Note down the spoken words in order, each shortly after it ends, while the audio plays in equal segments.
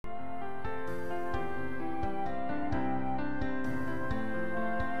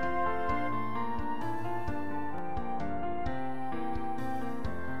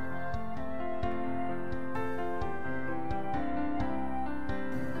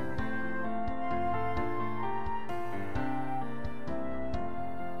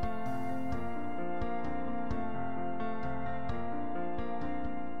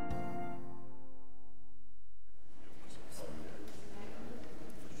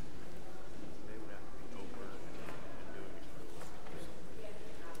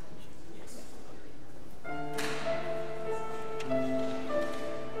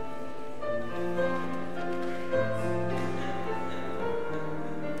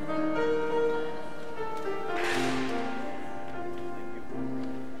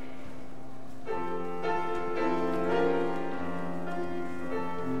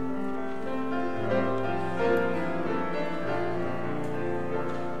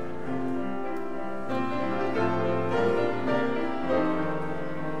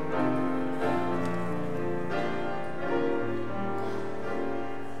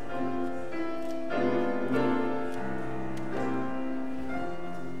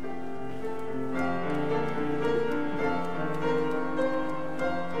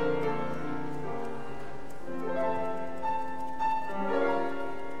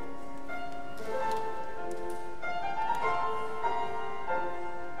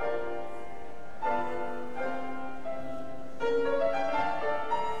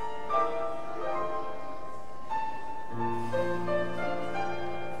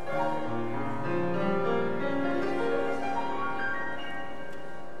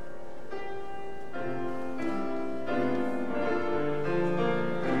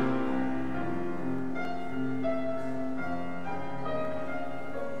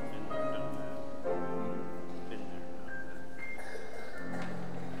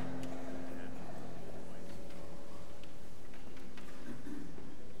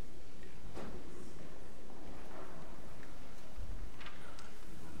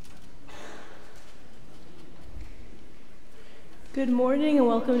Good morning and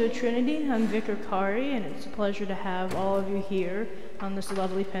welcome to Trinity. I'm Vicar Kari, and it's a pleasure to have all of you here on this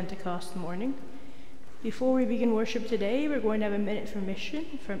lovely Pentecost morning. Before we begin worship today, we're going to have a minute for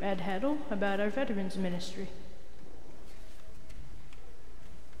mission from Ed Heddle about our veterans ministry.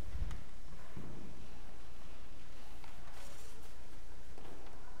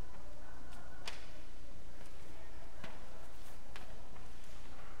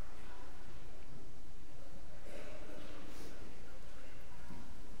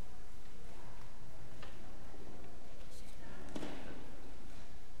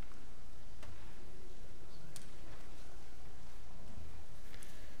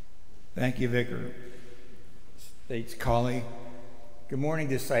 Thank you, Vicar. States Colley. Good morning,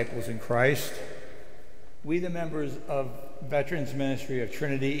 disciples in Christ. We, the members of Veterans Ministry of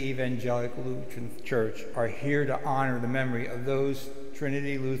Trinity Evangelical Lutheran Church, are here to honor the memory of those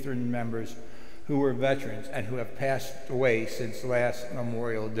Trinity Lutheran members who were veterans and who have passed away since last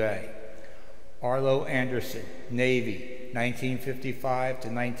Memorial Day. Arlo Anderson, Navy, 1955 to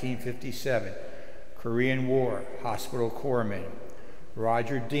 1957, Korean War, Hospital Corpsman.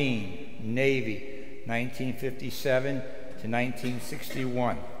 Roger Dean, Navy, 1957 to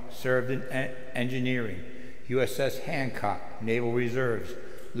 1961, served in engineering, USS Hancock, Naval Reserves,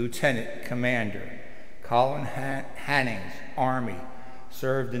 Lieutenant Commander. Colin Hannings, Army,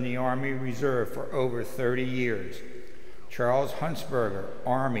 served in the Army Reserve for over 30 years. Charles Huntsberger,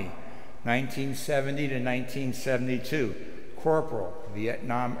 Army, 1970 to 1972, Corporal,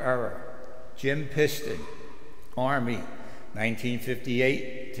 Vietnam era. Jim Piston, Army,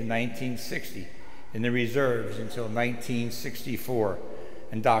 1958 to 1960, in the reserves until 1964,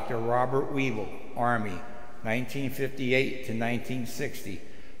 and Dr. Robert Weevil, Army, 1958 to 1960,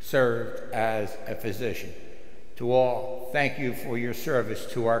 served as a physician. To all, thank you for your service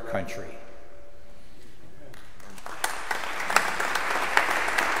to our country.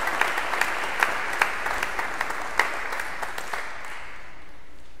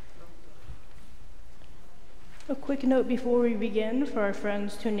 A quick note before we begin for our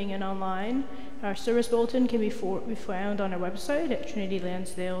friends tuning in online. Our service bulletin can be found on our website at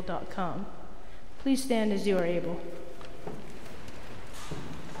trinitylansdale.com. Please stand as you are able.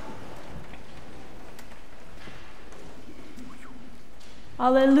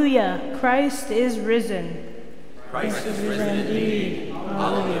 Alleluia! Christ is risen. Christ is risen indeed.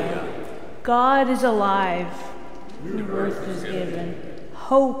 Alleluia. God is alive. New birth is given.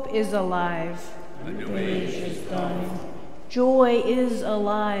 Hope is alive. A new age is dawning. Joy is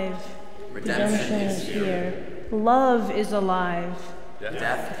alive. Redemption is here. Love is alive.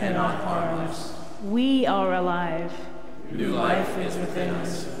 Death cannot harm us. We are alive. New life is within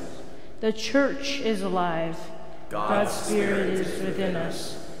us. The church is alive. God's Spirit is within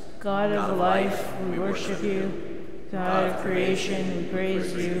us. God of life, we worship you. God of creation, we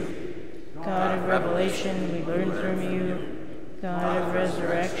praise you. God of revelation, we learn from you. God of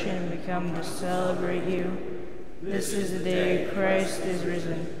resurrection, we come to celebrate you. This is the day Christ is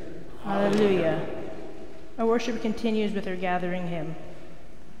risen. Hallelujah. Our worship continues with our gathering hymn.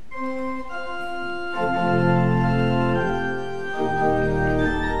 We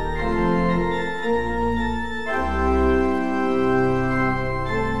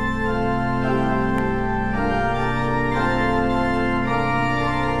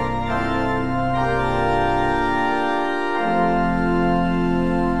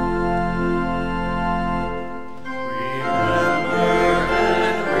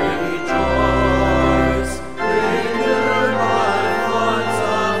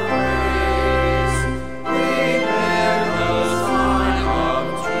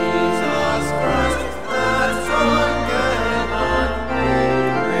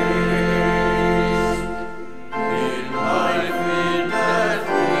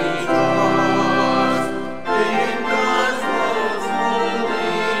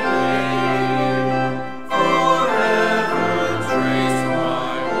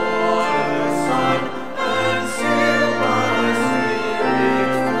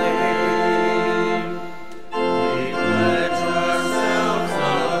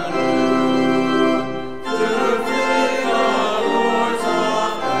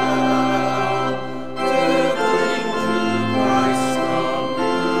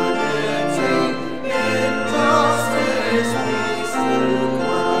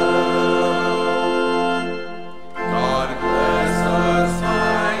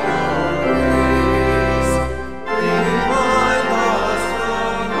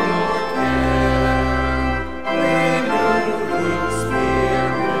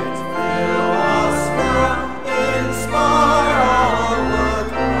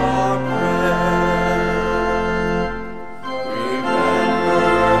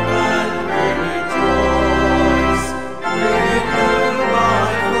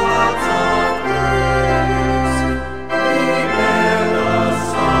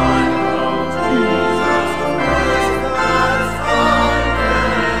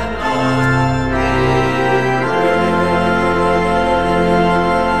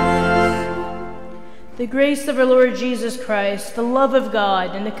grace of our Lord Jesus Christ, the love of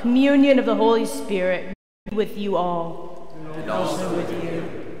God, and the communion of the Holy Spirit be with you all. And also with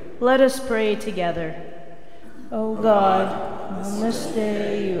you. Let us pray together. O God, on this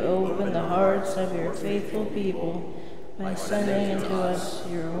day you open the hearts of your faithful people by sending into us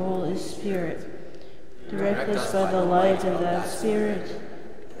your Holy Spirit. Direct us by the light of that Spirit,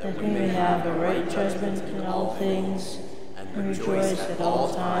 that we may have a right judgment in all things, and rejoice at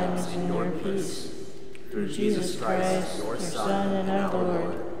all times in your peace. Through Jesus Christ, your Son and our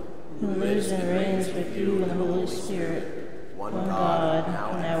Lord, who lives and reigns with you in the Holy Spirit, one God,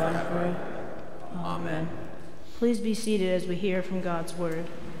 now and forever. Amen. Please be seated as we hear from God's word.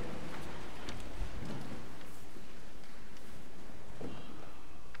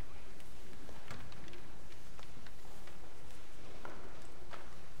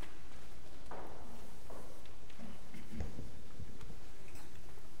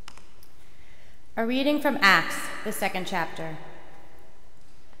 A reading from Acts, the 2nd chapter.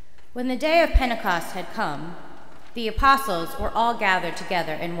 When the day of Pentecost had come, the apostles were all gathered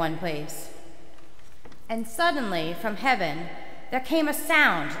together in one place. And suddenly, from heaven, there came a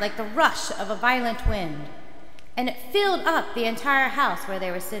sound like the rush of a violent wind, and it filled up the entire house where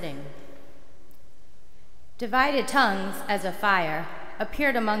they were sitting. Divided tongues, as of fire,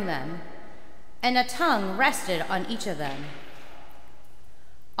 appeared among them, and a tongue rested on each of them.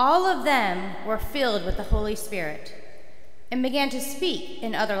 All of them were filled with the Holy Spirit and began to speak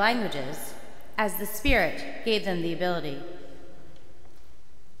in other languages as the Spirit gave them the ability.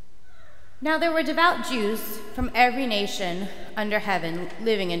 Now there were devout Jews from every nation under heaven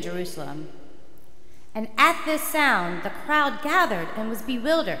living in Jerusalem. And at this sound the crowd gathered and was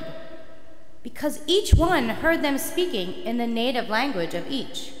bewildered, because each one heard them speaking in the native language of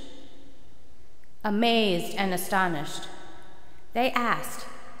each. Amazed and astonished, they asked,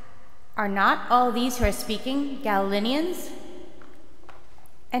 "Are not all these who are speaking Galileans?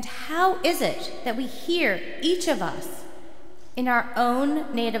 And how is it that we hear each of us in our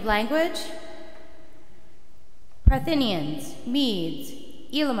own native language? Parthians, Medes,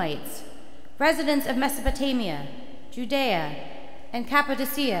 Elamites, residents of Mesopotamia, Judea, and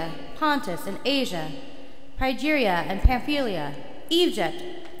Cappadocia, Pontus and Asia, Phrygia and Pamphylia, Egypt,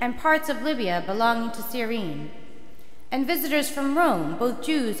 and parts of Libya belonging to Cyrene, and visitors from Rome, both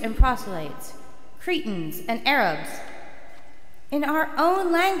Jews and proselytes, Cretans and Arabs. In our own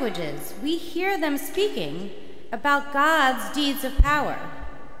languages, we hear them speaking about God's deeds of power."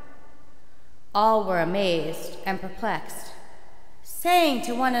 All were amazed and perplexed, saying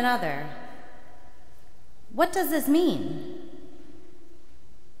to one another, "What does this mean?"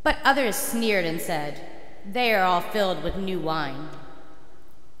 But others sneered and said, "They are all filled with new wine."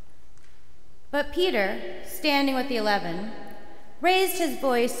 But Peter, standing with the 11, raised his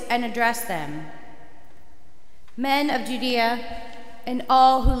voice and addressed them, "Men of Judea and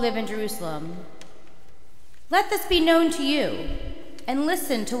all who live in Jerusalem, let this be known to you, and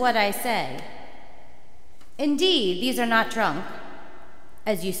listen to what I say. Indeed, these are not drunk,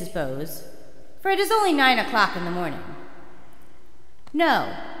 as you suppose, for it is only 9 o'clock in the morning.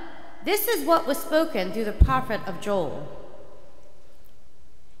 No, this is what was spoken through the prophet of Joel.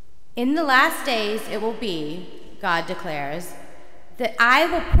 In the last days it will be, God declares, that I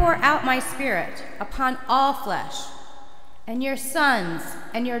will pour out my Spirit upon all flesh, and your sons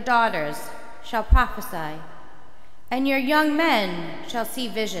and your daughters shall prophesy, and your young men shall see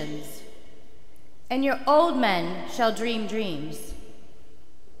visions, and your old men shall dream dreams.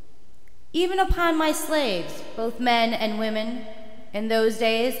 Even upon my slaves, both men and women, in those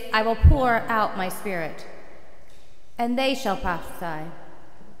days I will pour out my Spirit, and they shall prophesy.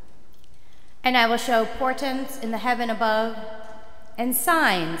 And I will show portents in the heaven above, and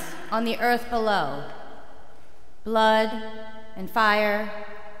signs on the earth below, blood and fire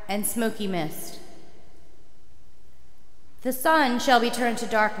and smoky mist. The sun shall be turned to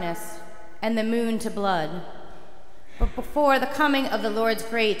darkness, and the moon to blood, but before the coming of the Lord's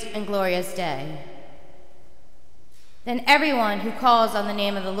great and glorious day. Then everyone who calls on the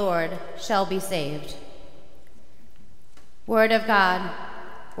name of the Lord shall be saved." Word of God,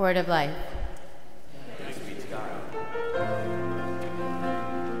 word of life. Thanks be to God.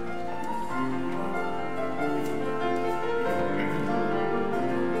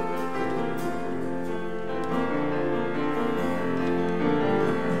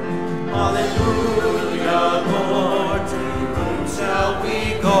 Hallelujah, Lord, to whom shall we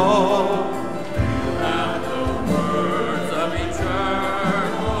go? You have the words of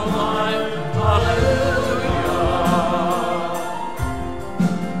eternal life. Hallelujah.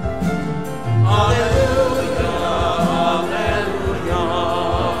 Hallelujah, hallelujah,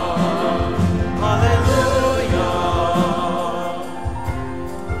 hallelujah.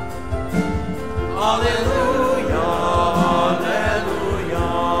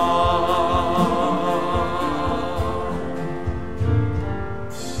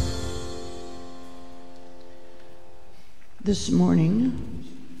 This morning,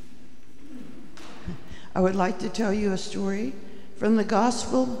 I would like to tell you a story from the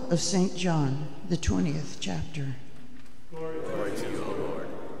Gospel of St. John, the 20th chapter. Glory to you, O Lord.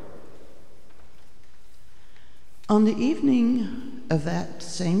 On the evening of that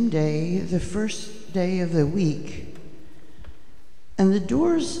same day, the first day of the week, and the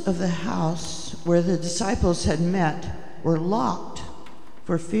doors of the house where the disciples had met were locked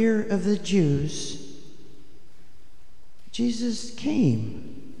for fear of the Jews, Jesus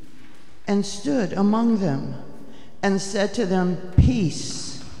came and stood among them and said to them,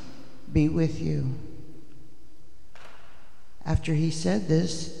 "Peace be with you." After he said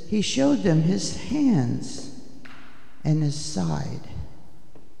this, he showed them his hands and his side.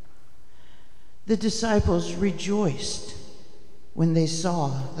 The disciples rejoiced when they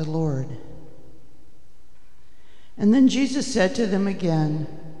saw the Lord. And then Jesus said to them again,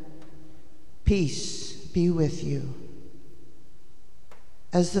 "Peace be with you.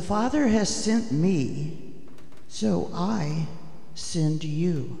 As the Father has sent me, so I send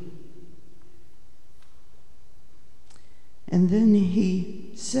you." And then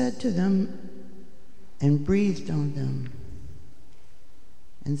he said to them and breathed on them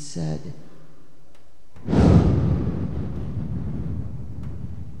and said,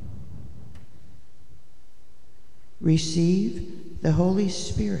 "Receive the Holy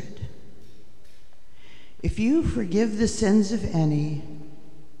Spirit. If you forgive the sins of any,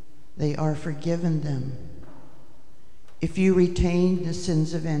 they are forgiven them. If you retain the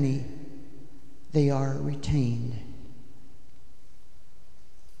sins of any, they are retained."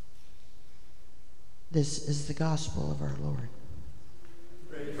 This is the gospel of our Lord.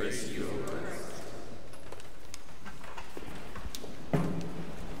 Praise to you, O Christ.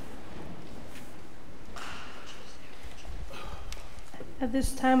 At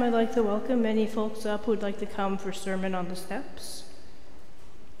this time, I'd like to welcome any folks up who'd like to come for Sermon on the Steps.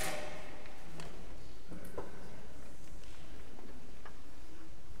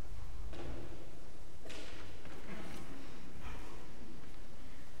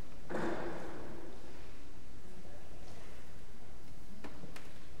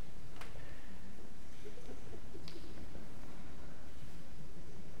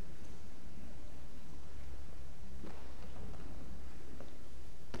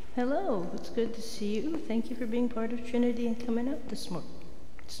 Hello, it's good to see you. Thank you for being part of Trinity and coming out this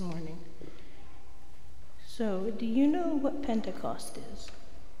morning. So, do you know what Pentecost is?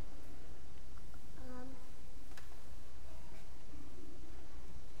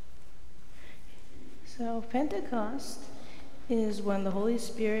 So, Pentecost is when the Holy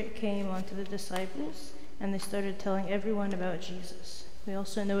Spirit came onto the disciples and they started telling everyone about Jesus. We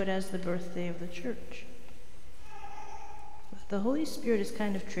also know it as the birthday of the church. The Holy Spirit is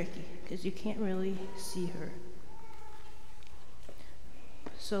kind of tricky because you can't really see her.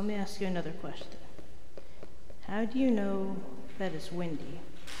 So let me ask you another question. How do you know that it's windy?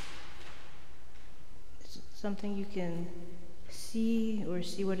 Is it something you can see or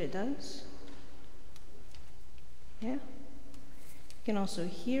see what it does? Yeah? You can also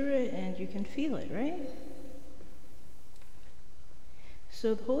hear it and you can feel it, right?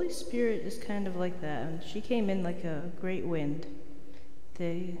 So the Holy Spirit is kind of like that. And she came in like a great wind.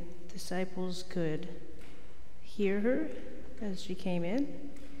 The disciples could hear her as she came in.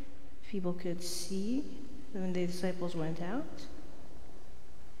 People could see when the disciples went out.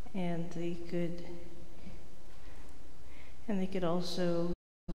 And they could also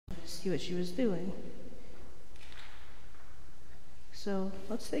see what she was doing. So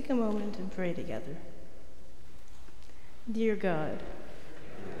let's take a moment and pray together. Dear God,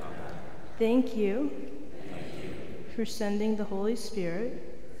 thank you for sending the Holy Spirit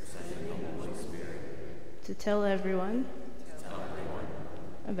to tell everyone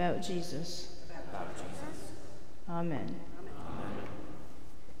about Jesus. Amen.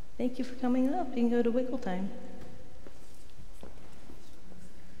 Thank you for coming up. You can go to Wiggle Time.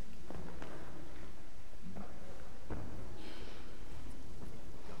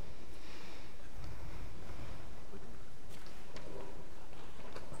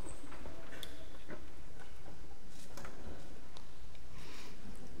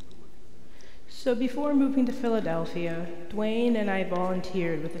 So before moving to Philadelphia, Dwayne and I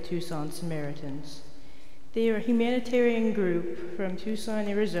volunteered with the Tucson Samaritans. They are a humanitarian group from Tucson,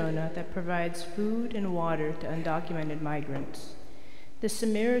 Arizona that provides food and water to undocumented migrants. The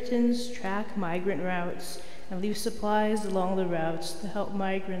Samaritans track migrant routes and leave supplies along the routes to help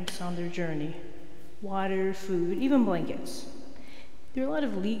migrants on their journey. Water, food, even blankets. There are a lot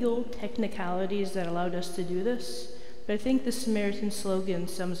of legal technicalities that allowed us to do this, but I think the Samaritan slogan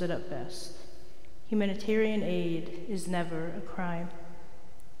sums it up best. Humanitarian aid is never a crime.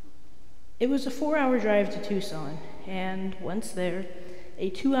 It was a 4-hour drive to Tucson, and once there, a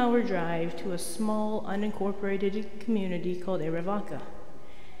 2-hour drive to a small, unincorporated community called Arivaca.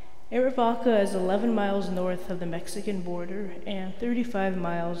 Arivaca is 11 miles north of the Mexican border and 35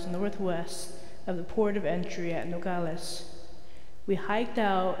 miles northwest of the port of entry at Nogales. We hiked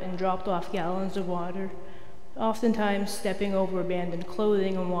out and dropped off gallons of water, oftentimes stepping over abandoned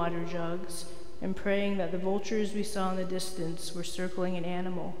clothing and water jugs, and praying that the vultures we saw in the distance were circling an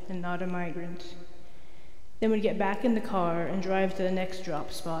animal and not a migrant. Then we'd get back in the car and drive to the next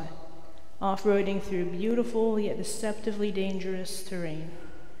drop spot, off-roading through beautiful yet deceptively dangerous terrain.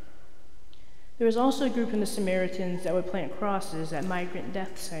 There was also a group from the Samaritans that would plant crosses at migrant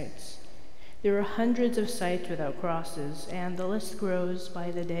death sites. There were hundreds of sites without crosses, and the list grows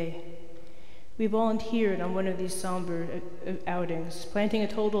by the day. We volunteered on one of these somber outings, planting a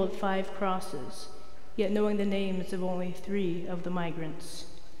total of 5 crosses, yet knowing the names of only 3 of the migrants.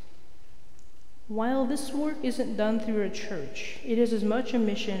 While this work isn't done through a church, it is as much a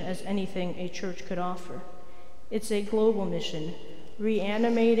mission as anything a church could offer. It's a global mission,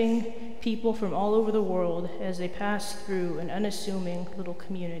 reanimating people from all over the world as they pass through an unassuming little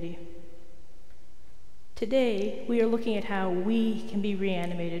community. Today, we are looking at how we can be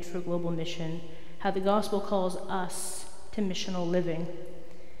reanimated for global mission, how the gospel calls us to missional living.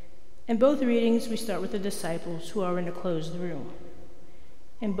 In both readings, we start with the disciples who are in a closed room.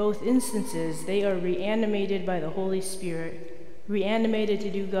 In both instances, they are reanimated by the Holy Spirit, reanimated to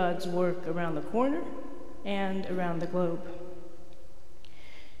do God's work around the corner and around the globe.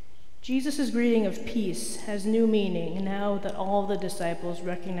 Jesus' greeting of peace has new meaning now that all the disciples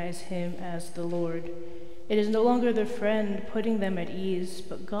recognize him as the Lord. It is no longer their friend putting them at ease,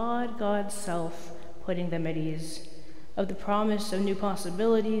 but God, God's self, putting them at ease, of the promise of new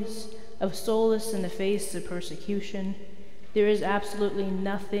possibilities, of solace in the face of persecution. There is absolutely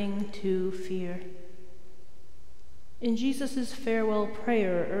nothing to fear. In Jesus' farewell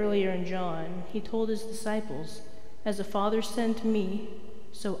prayer earlier in John, he told his disciples, "As the Father sent me,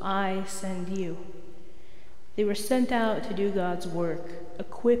 so I send you." They were sent out to do God's work,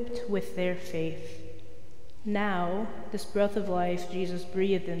 equipped with their faith. Now, this breath of life Jesus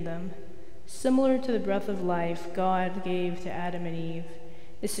breathed in them, similar to the breath of life God gave to Adam and Eve,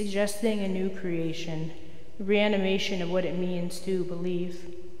 is suggesting a new creation, a reanimation of what it means to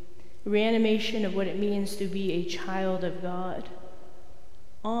believe, a reanimation of what it means to be a child of God.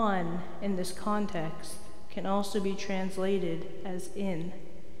 On, in this context, can also be translated as in.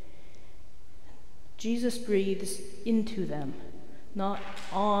 Jesus breathes into them, not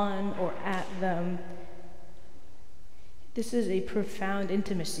on or at them. This is a profound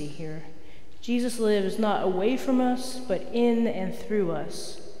intimacy here. Jesus lives not away from us, but in and through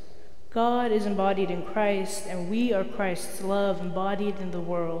us. God is embodied in Christ, and we are Christ's love embodied in the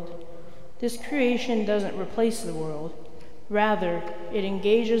world. This creation doesn't replace the world. Rather, it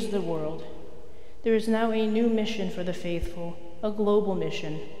engages the world. There is now a new mission for the faithful, a global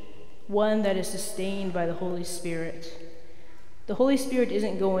mission, one that is sustained by the Holy Spirit. The Holy Spirit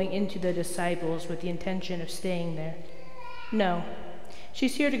isn't going into the disciples with the intention of staying there. No,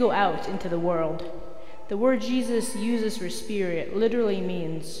 she's here to go out into the world. The word Jesus uses for spirit literally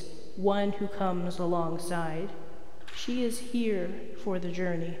means one who comes alongside. She is here for the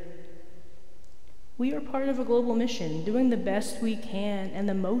journey. We are part of a global mission, doing the best we can and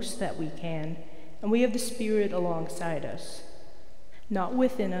the most that we can, and we have the Spirit alongside us. Not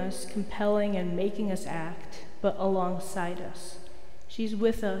within us, compelling and making us act, but alongside us. She's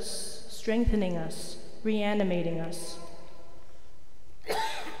with us, strengthening us, reanimating us.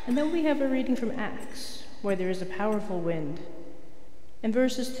 And then we have a reading from Acts, where there is a powerful wind. In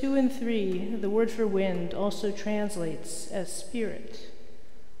verses 2 and 3, the word for wind also translates as spirit.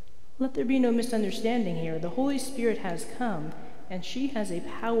 Let there be no misunderstanding here. The Holy Spirit has come, and she has a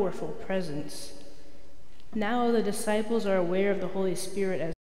powerful presence. Now the disciples are aware of the Holy Spirit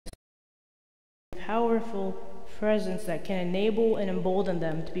as a powerful presence that can enable and embolden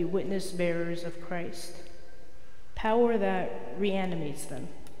them to be witness bearers of Christ. Power that reanimates them.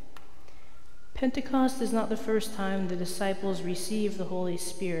 Pentecost is not the first time the disciples received the Holy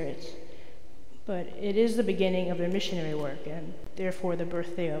Spirit, but it is the beginning of their missionary work and therefore the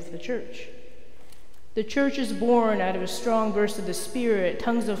birthday of the church. The church is born out of a strong burst of the Spirit,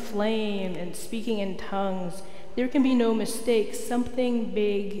 tongues of flame, and speaking in tongues. There can be no mistake. Something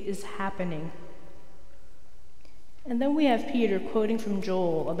big is happening. And then we have Peter quoting from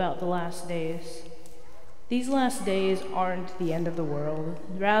Joel about the last days. These last days aren't the end of the world.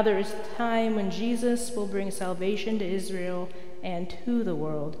 Rather, it's time when Jesus will bring salvation to Israel and to the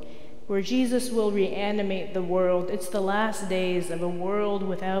world, where Jesus will reanimate the world. It's the last days of a world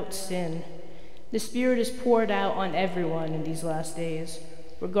without sin. The Spirit is poured out on everyone in these last days,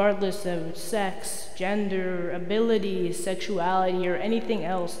 regardless of sex, gender, ability, sexuality, or anything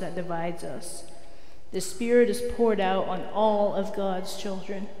else that divides us. The Spirit is poured out on all of God's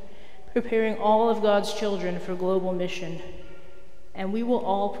children, preparing all of God's children for global mission. And we will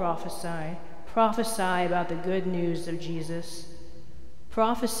all prophesy about the good news of Jesus.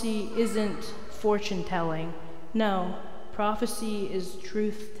 Prophecy isn't fortune-telling. No, prophecy is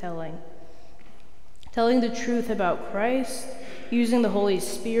truth-telling. Telling the truth about Christ, using the Holy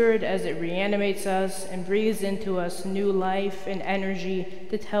Spirit as it reanimates us and breathes into us new life and energy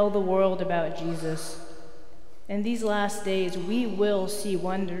to tell the world about Jesus. In these last days, we will see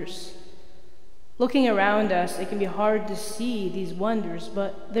wonders. Looking around us, it can be hard to see these wonders,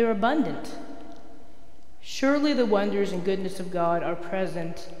 but they're abundant. Surely the wonders and goodness of God are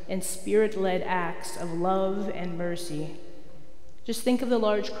present in Spirit-led acts of love and mercy. Just think of the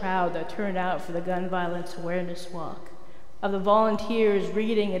large crowd that turned out for the Gun Violence Awareness Walk, of the volunteers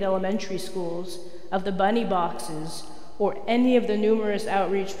reading at elementary schools, of the bunny boxes, or any of the numerous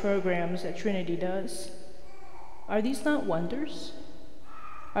outreach programs that Trinity does. Are these not wonders?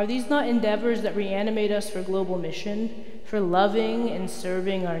 Are these not endeavors that reanimate us for global mission, for loving and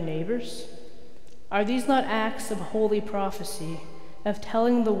serving our neighbors? Are these not acts of holy prophecy, of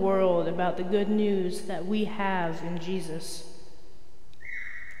telling the world about the good news that we have in Jesus?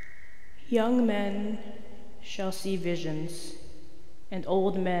 Young men shall see visions, and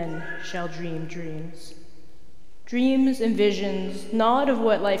old men shall dream dreams. Dreams and visions, not of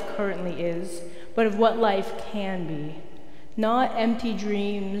what life currently is, but of what life can be. Not empty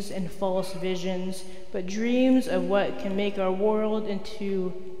dreams and false visions, but dreams of what can make our world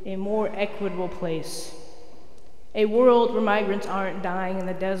into a more equitable place. A world where migrants aren't dying in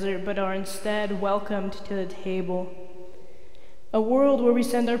the desert, but are instead welcomed to the table. A world where we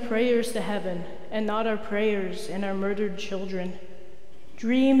send our prayers to heaven, and not our prayers and our murdered children.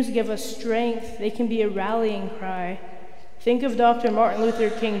 Dreams give us strength. They can be a rallying cry. Think of Dr. Martin Luther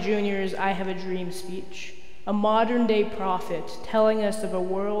King Jr.'s I Have a Dream speech, a modern-day prophet telling us of a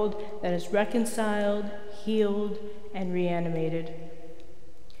world that is reconciled, healed, and reanimated.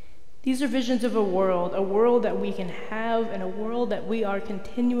 These are visions of a world that we can have, and a world that we are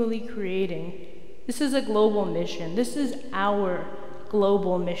continually creating. This is a global mission. This is our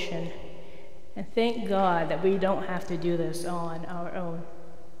global mission. And thank God that we don't have to do this on our own.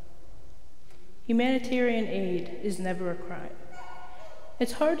 Humanitarian aid is never a crime.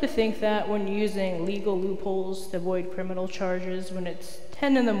 It's hard to think that when using legal loopholes to avoid criminal charges when it's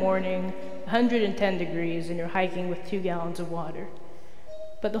 10 in the morning, 110 degrees, and you're hiking with 2 gallons of water.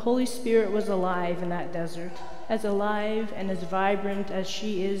 But the Holy Spirit was alive in that desert, as alive and as vibrant as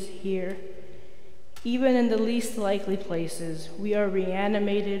she is here. Even in the least likely places, we are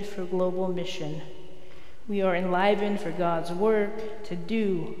reanimated for global mission. We are enlivened for God's work, to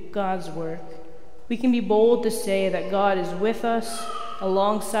do God's work. We can be bold to say that God is with us,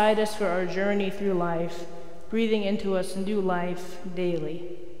 alongside us for our journey through life, breathing into us new life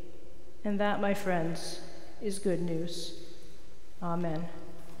daily. And that, my friends, is good news. Amen.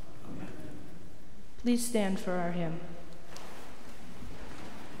 Amen. Please stand for our hymn.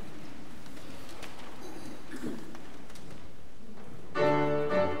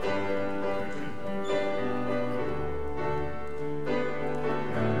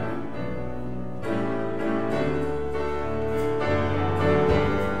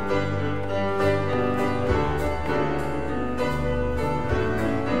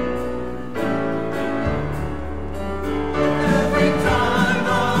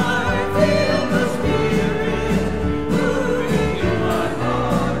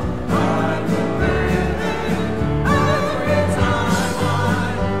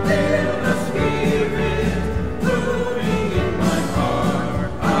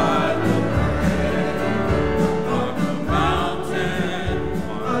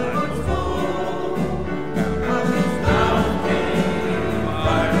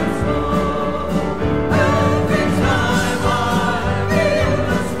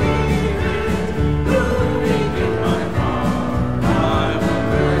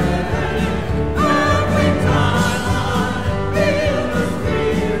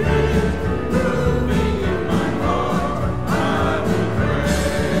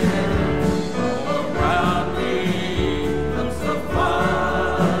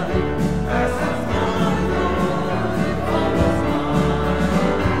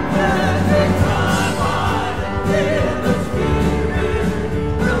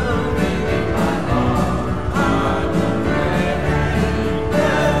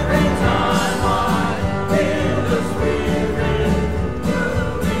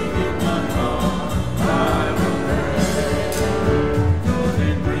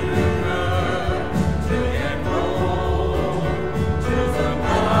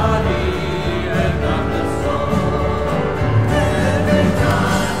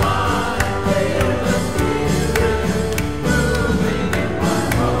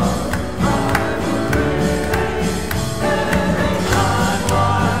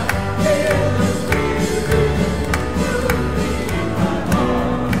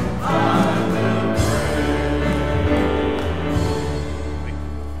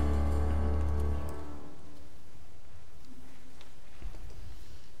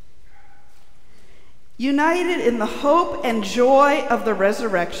 United in the hope and joy of the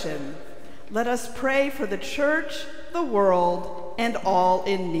resurrection, let us pray for the church, the world, and all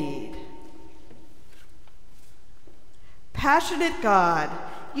in need. Passionate God,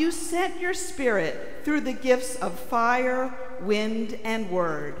 you sent your Spirit through the gifts of fire, wind, and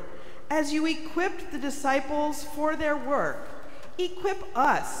word. As you equipped the disciples for their work, equip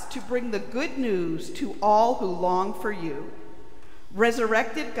us to bring the good news to all who long for you.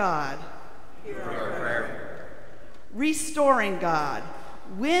 Resurrected God, hear our prayer. Restoring God,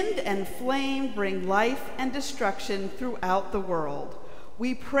 wind and flame bring life and destruction throughout the world.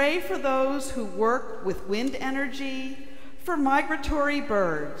 We pray for those who work with wind energy, for migratory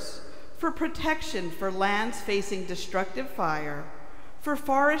birds, for protection for lands facing destructive fire, for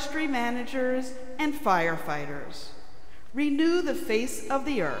forestry managers and firefighters. Renew the face of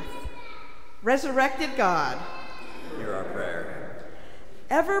the earth. Resurrected God, hear our prayer.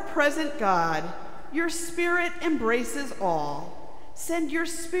 Ever-present God, your Spirit embraces all. Send your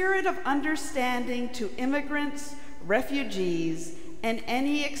spirit of understanding to immigrants, refugees, and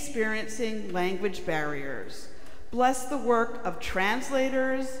any experiencing language barriers. Bless the work of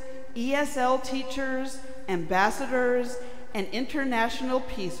translators, ESL teachers, ambassadors, and international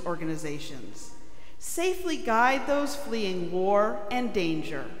peace organizations. Safely guide those fleeing war and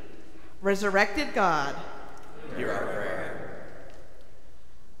danger. Resurrected God, hear our prayer.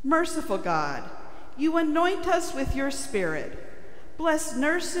 Merciful God, you anoint us with your Spirit. Bless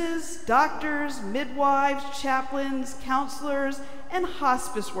nurses, doctors, midwives, chaplains, counselors, and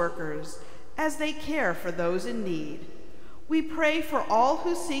hospice workers as they care for those in need. We pray for all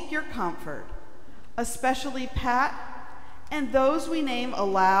who seek your comfort, especially Pat and those we name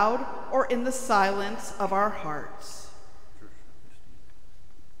aloud or in the silence of our hearts.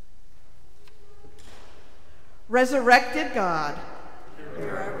 Resurrected God,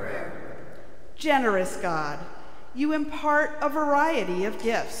 hear our prayer. Generous God, you impart a variety of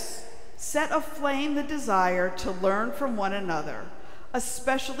gifts. Set aflame the desire to learn from one another,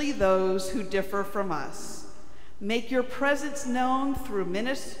 especially those who differ from us. Make your presence known through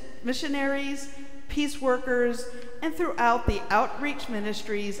missionaries, peace workers, and throughout the outreach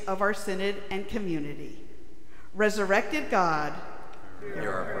ministries of our synod and community. Resurrected God,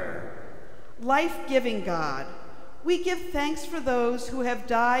 hear our prayer. Life-giving God, we give thanks for those who have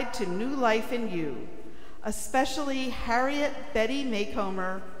died to new life in you, especially Harriet Betty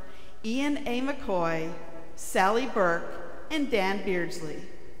Maycomer, Ian A. McCoy, Sally Burke, and Dan Beardsley.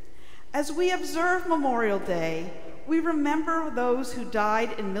 As we observe Memorial Day, we remember those who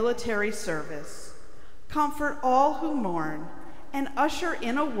died in military service, comfort all who mourn, and usher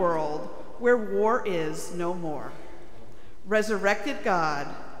in a world where war is no more. Resurrected God,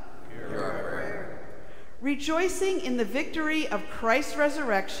 hear our prayer. Rejoicing in the victory of Christ's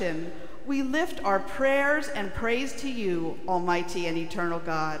resurrection, we lift our prayers and praise to you, Almighty and eternal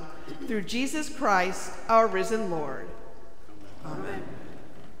God, through Jesus Christ, our risen Lord. Amen.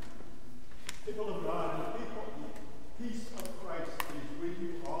 People of God, the peace of Christ is with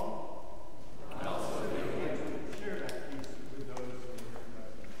you all. And also share that peace with those in your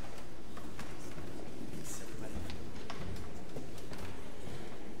presence.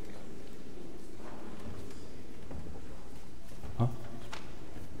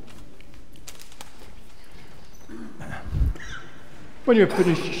 When you're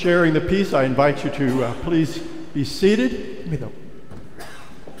finished sharing the peace, I invite you to please be seated.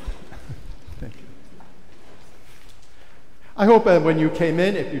 Thank you. I hope when you came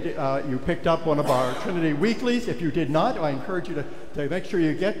in, if you picked up one of our Trinity Weeklies. If you did not, I encourage you to make sure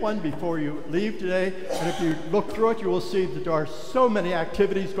you get one before you leave today. And if you look through it, you will see that there are so many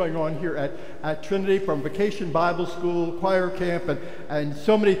activities going on here at Trinity, from Vacation Bible School, choir camp, and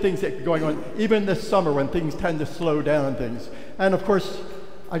so many things that are going on, even this summer when things tend to slow down things. And of course,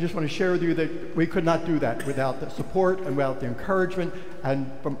 I just want to share with you that we could not do that without the support and without the encouragement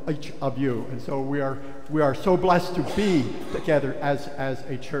and from each of you. And so we are so blessed to be together as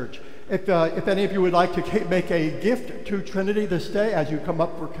a church. If any of you would like to make a gift to Trinity this day as you come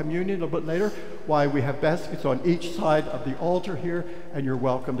up for communion a little bit later, why, we have baskets on each side of the altar here, and you're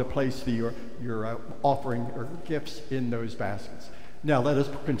welcome to place your offering or gifts in those baskets. Now let us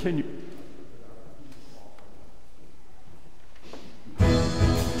continue.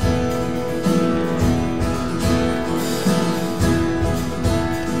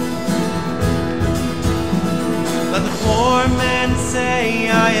 Let the poor man say,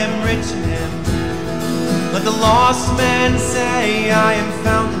 I am rich in him. Let the lost man say, I am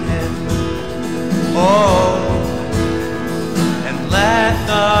found in him. Oh, and let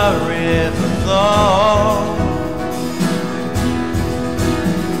the river flow.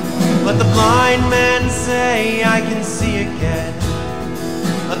 Let the blind man say I can see again.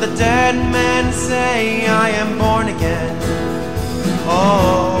 Let the dead man say I am born again.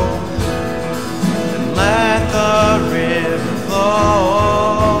 Oh, and let the river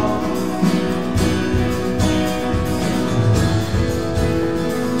flow.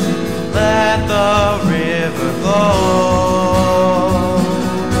 Let the river flow.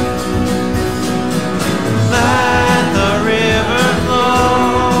 Let the river flow.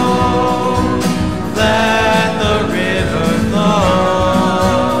 Let the river flow.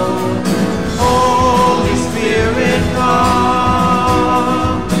 Holy Spirit,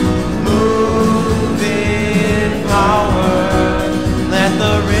 come. Move in power. Let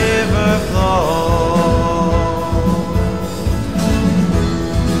the river flow.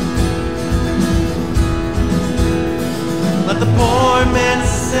 Let the poor man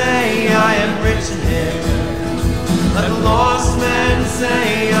say I am rich in him. Let the lost man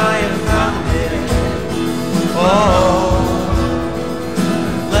say I am found in him. Oh,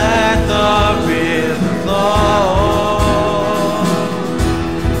 let the river flow.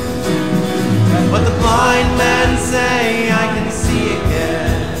 Let the blind man say I can see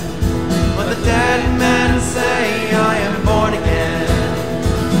again. Let the dead man say I am born again.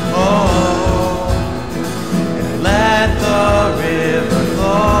 Oh, let the river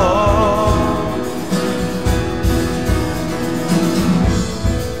flow.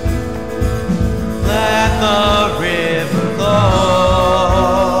 Let the river flow.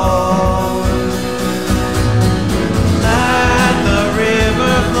 Let the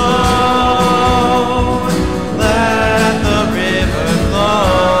river flow. Let the river flow.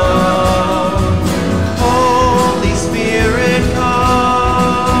 Holy Spirit,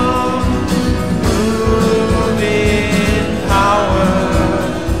 come. Move in power.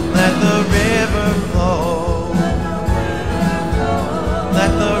 Let the river flow.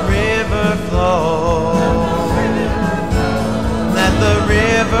 Let the river flow. Let the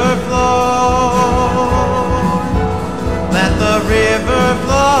river flow. Let the river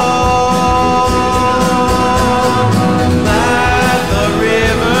flow. Let the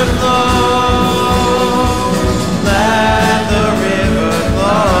river flow. Let the river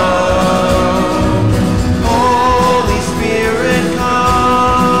flow. Holy Spirit,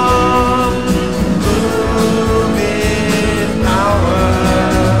 come. Move in power.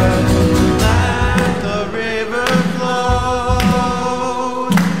 Let the river flow.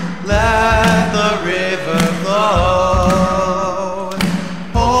 Let the river flow.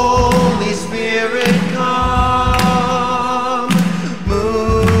 Holy Spirit, come.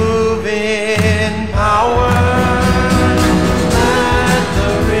 Move in power. Let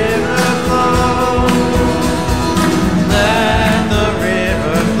the river flow. Let the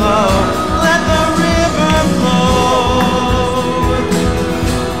river flow. Let the river flow.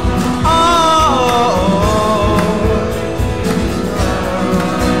 Oh,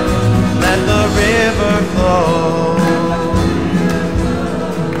 let the river flow.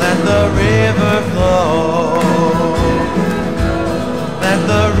 Let the river flow. Let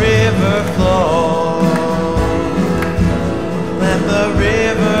the river flow. Let the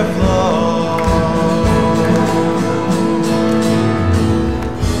river flow.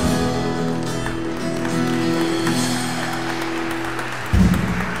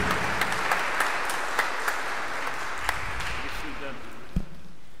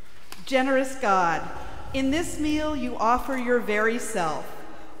 Generous God, in this meal you offer your very self.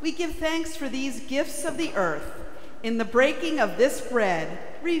 We give thanks for these gifts of the earth. In the breaking of this bread,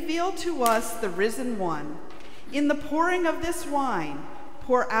 reveal to us the risen one. In the pouring of this wine,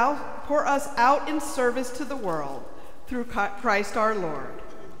 pour us out in service to the world, through Christ our Lord.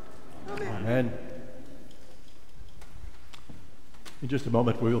 Amen. Amen. In just a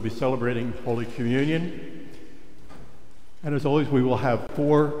moment, we will be celebrating Holy Communion. And as always, we will have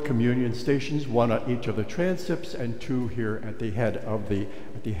 4 communion stations, 1 at each of the transepts and 2 here at the head of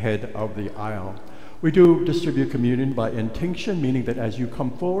the aisle. We do distribute communion by intinction, meaning that as you come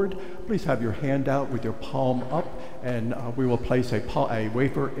forward, please have your hand out with your palm up, and we will place a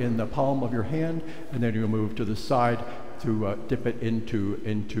wafer in the palm of your hand, and then you'll move to the side to dip it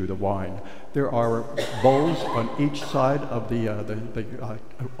into the wine. There are bowls on each side of the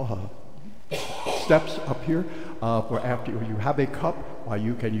steps up here for after you have a cup,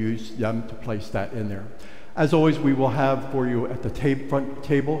 you can use them to place that in there. As always, we will have for you at the front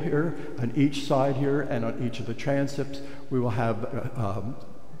table here, on each side here, and on each of the transepts, we will have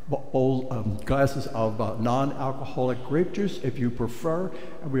glasses of non-alcoholic grape juice if you prefer,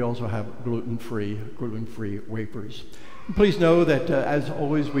 and we also have gluten-free wafers. Please know that, as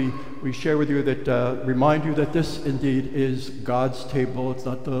always, we share with you that, remind you that this indeed is God's table. It's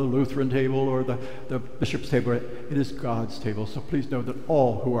not the Lutheran table or the bishop's table. It is God's table. So please know that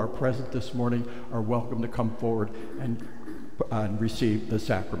all who are present this morning are welcome to come forward and receive the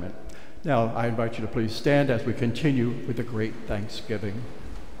sacrament. Now, I invite you to please stand as we continue with the great thanksgiving.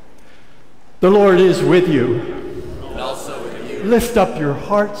 The Lord is with you. And also with you. Lift up your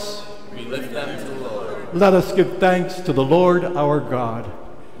hearts. We lift them to the Lord. Let us give thanks to the Lord our God.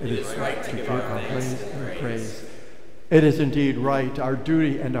 It is right to give our thanks and praise. It is indeed right, our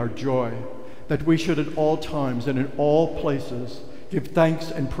duty and our joy, that we should at all times and in all places give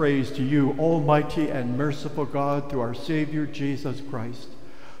thanks and praise to you, almighty and merciful God, through our Savior Jesus Christ.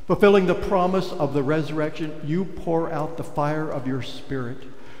 Fulfilling the promise of the resurrection, you pour out the fire of your Spirit,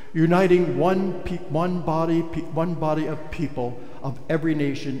 uniting one body of people of every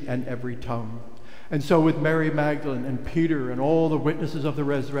nation and every tongue. And so with Mary Magdalene and Peter and all the witnesses of the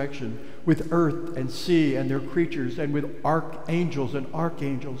resurrection, with earth and sea and their creatures, and with archangels and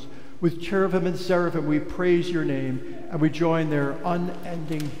archangels, with cherubim and seraphim, we praise your name, and we join their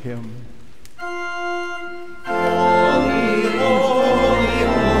unending hymn. Holy, holy,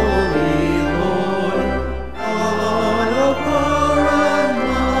 holy Lord, God of power and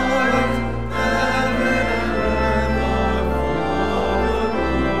might, heaven and earth are full of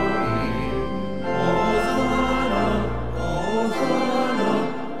glory. Hosanna, Hosanna,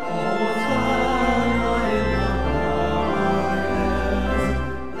 Hosanna in the highest.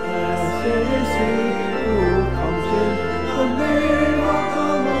 Blessed is he who comes in the name of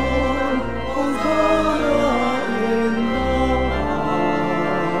the Lord. Hosanna in the highest.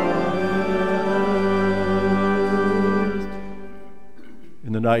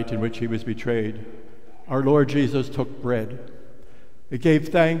 In the night in which he was betrayed, our Lord Jesus took bread. He gave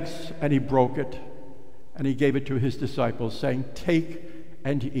thanks, and he broke it, and he gave it to his disciples, saying, "Take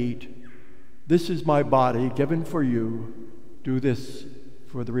and eat. This is my body given for you. Do this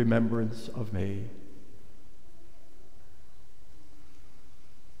for the remembrance of me."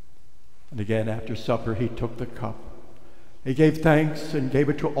 And again, after supper, he took the cup. He gave thanks and gave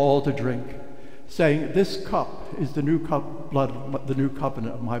it to all to drink, saying, "This cup is the new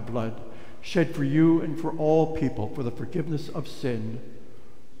covenant of my blood, shed for you and for all people for the forgiveness of sin.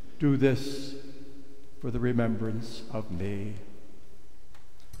 Do this for the remembrance of me."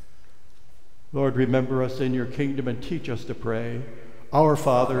 Lord, remember us in your kingdom and teach us to pray. Our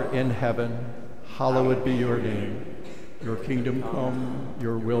Father in heaven, hallowed be your name. Your kingdom come,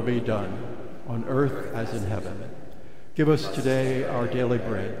 your will be done, on earth as in heaven. Give us today our daily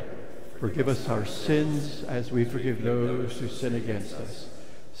bread. Forgive us our sins as we forgive those who sin against us.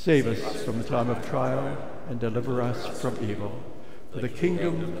 Save us from the time of trial and deliver us from evil. For the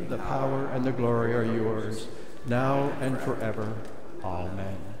kingdom, the power, and the glory are yours, now and forever.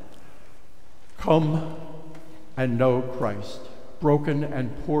 Amen. Come and know Christ, broken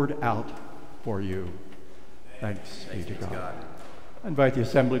and poured out for you. Thanks be to God. I invite the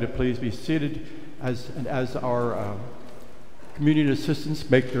assembly to please be seated as our communion assistants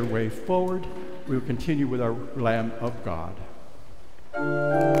make their way forward. We will continue with our Lamb of God. Lamb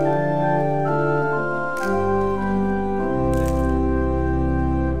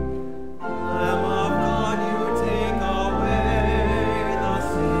of God, you take away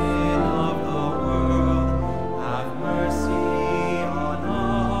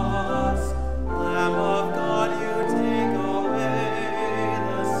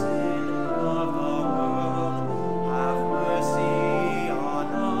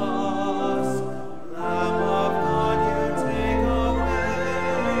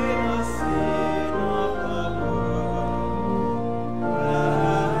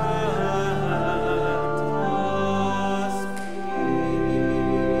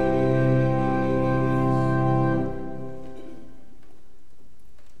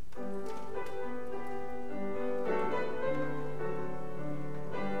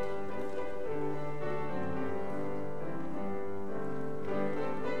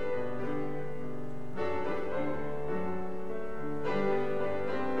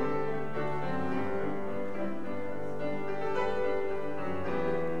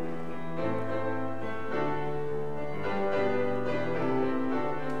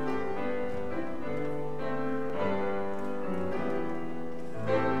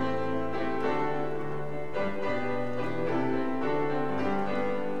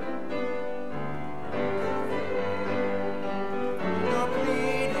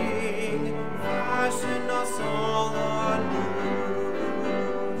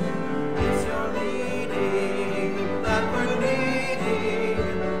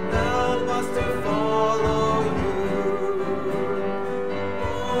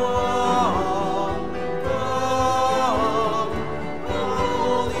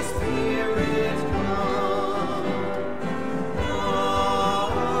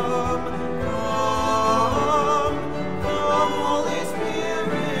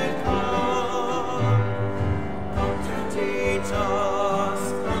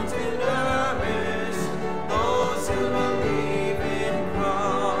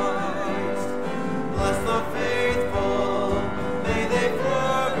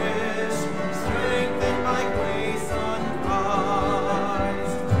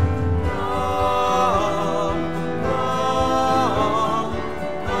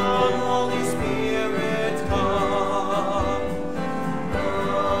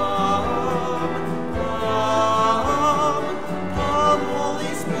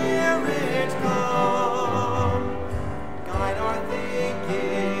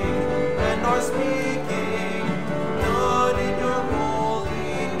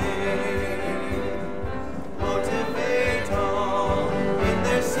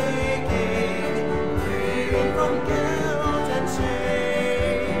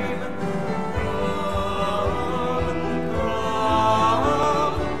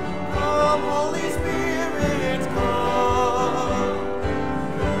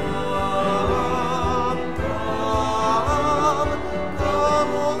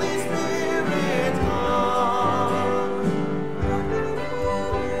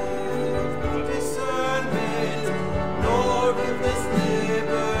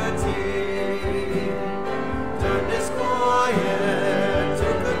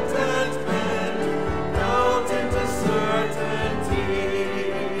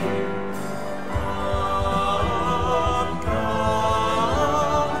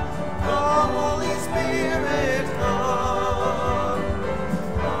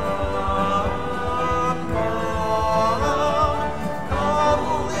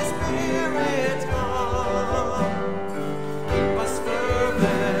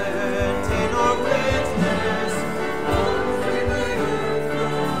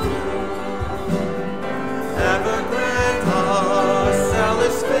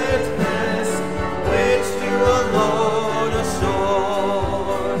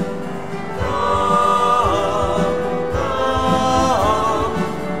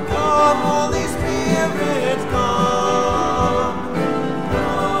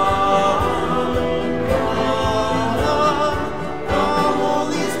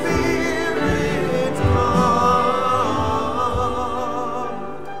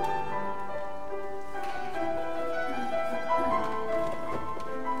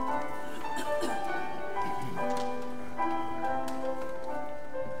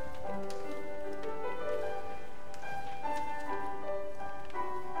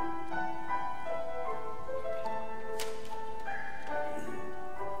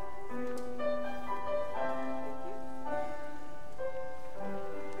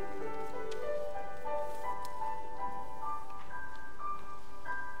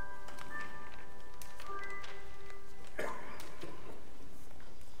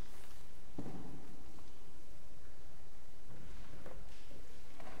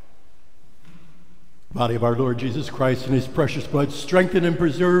Body of our Lord Jesus Christ and his precious blood strengthen and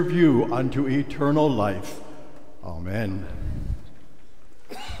preserve you unto eternal life. Amen.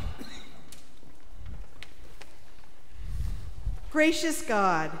 Gracious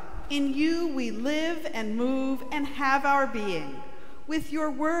God, in you we live and move and have our being. With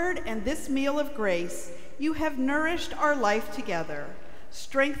your word and this meal of grace, you have nourished our life together.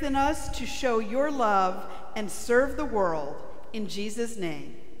 Strengthen us to show your love and serve the world. In Jesus'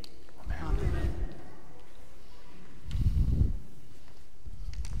 name. Amen.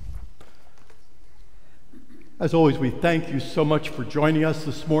 As always, we thank you so much for joining us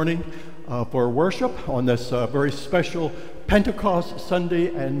this morning for worship on this very special Pentecost Sunday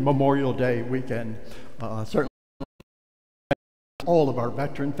and Memorial Day weekend. Certainly all of our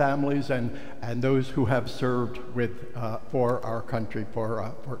veteran families and those who have served with for our country,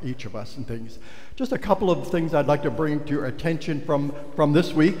 for each of us and things. Just a couple of things I'd like to bring to your attention from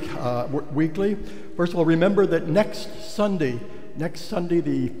this week, weekly. First of all, remember that next Sunday,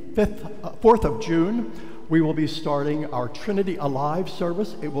 the 4th of June, we will be starting our Trinity Alive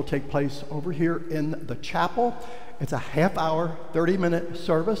service. It will take place over here in the chapel. It's a half-hour, 30-minute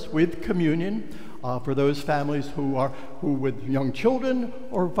service with communion for those families who with young children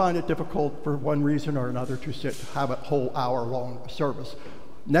or find it difficult for one reason or another to have a whole hour-long service.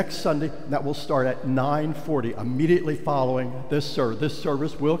 Next Sunday, that will start at 9:40, immediately following this service. This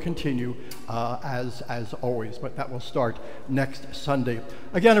service will continue as always, but that will start next Sunday.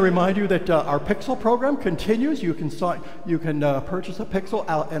 Again, I remind you that our Pixel program continues. You can purchase a Pixel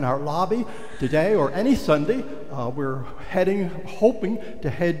out in our lobby today or any Sunday. We're hoping to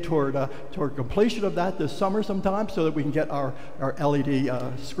head toward completion of that this summer sometime, so that we can get our LED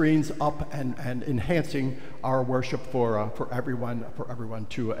screens up and enhancing our worship for everyone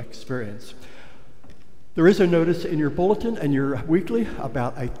to experience. There is a notice in your bulletin and your weekly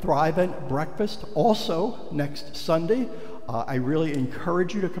about a Thrivent breakfast also next Sunday. I really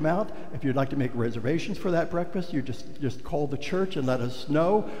encourage you to come out. If you'd like to make reservations for that breakfast, you just call the church and let us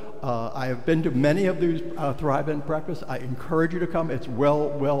know. I have been to many of these Thrivent breakfasts. I encourage you to come. It's well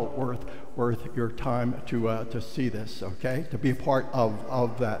worth your time to see this, okay? To be a part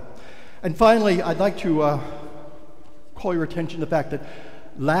of that. And finally, I'd like to call your attention to the fact that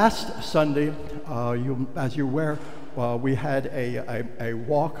last Sunday, as you're aware, we had a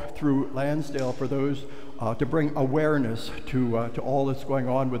walk through Lansdale for those to bring awareness to all that's going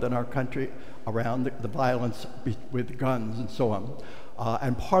on within our country around the violence with guns and so on.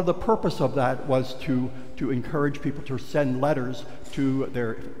 And part of the purpose of that was to encourage people to send letters to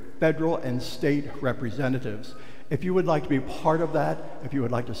their federal and state representatives. If you would like to be part of that, if you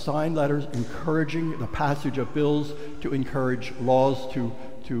would like to sign letters encouraging the passage of bills to encourage laws to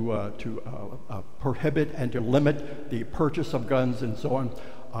prohibit and to limit the purchase of guns and so on,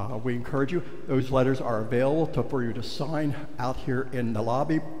 we encourage you. Those letters are available for you to sign out here in the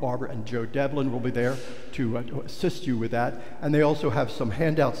lobby. Barbara and Joe Devlin will be there to assist you with that. And they also have some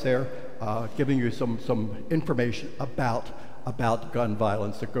handouts there giving you some information about gun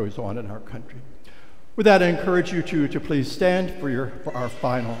violence that goes on in our country. With that, I encourage you to please stand for our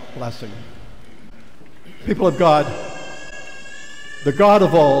final blessing. People of God, the God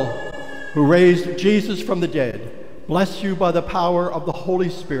of all, who raised Jesus from the dead, bless you by the power of the Holy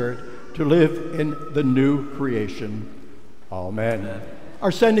Spirit to live in the new creation. Amen.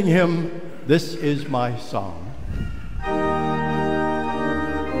 Our sending hymn, This Is My Song.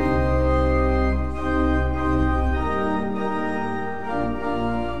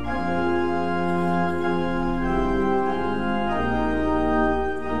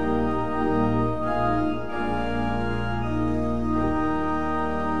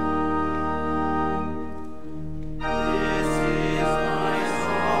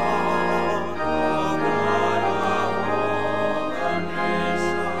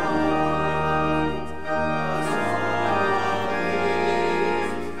 Us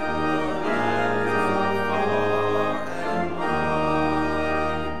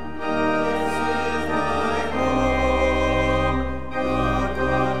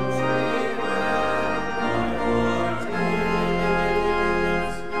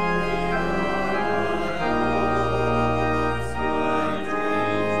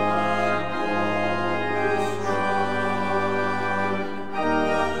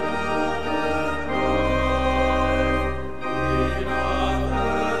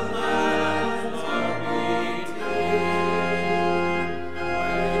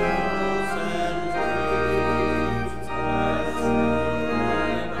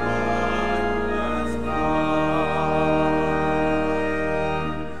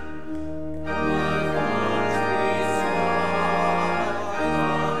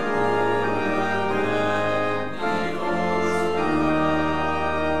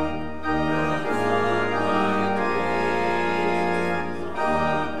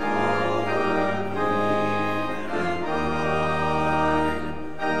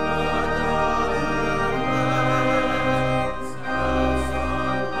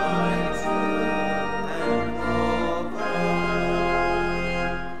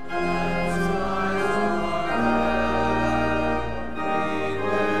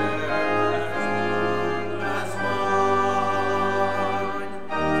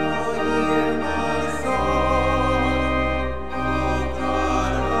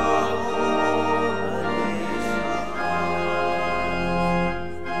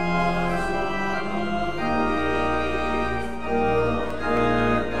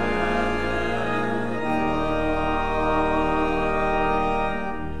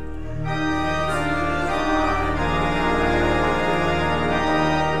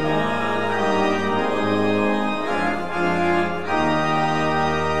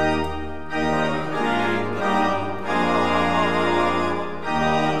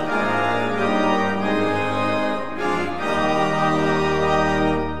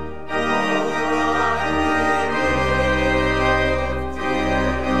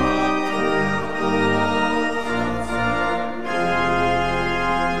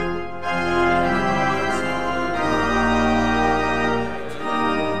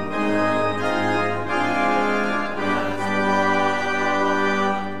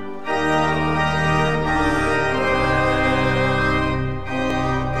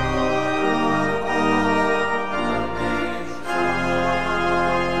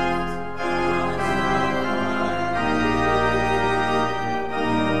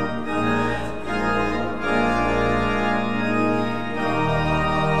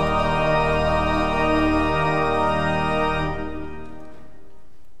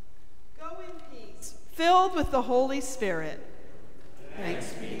filled with the Holy Spirit.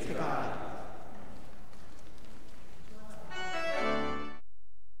 Thanks be to God.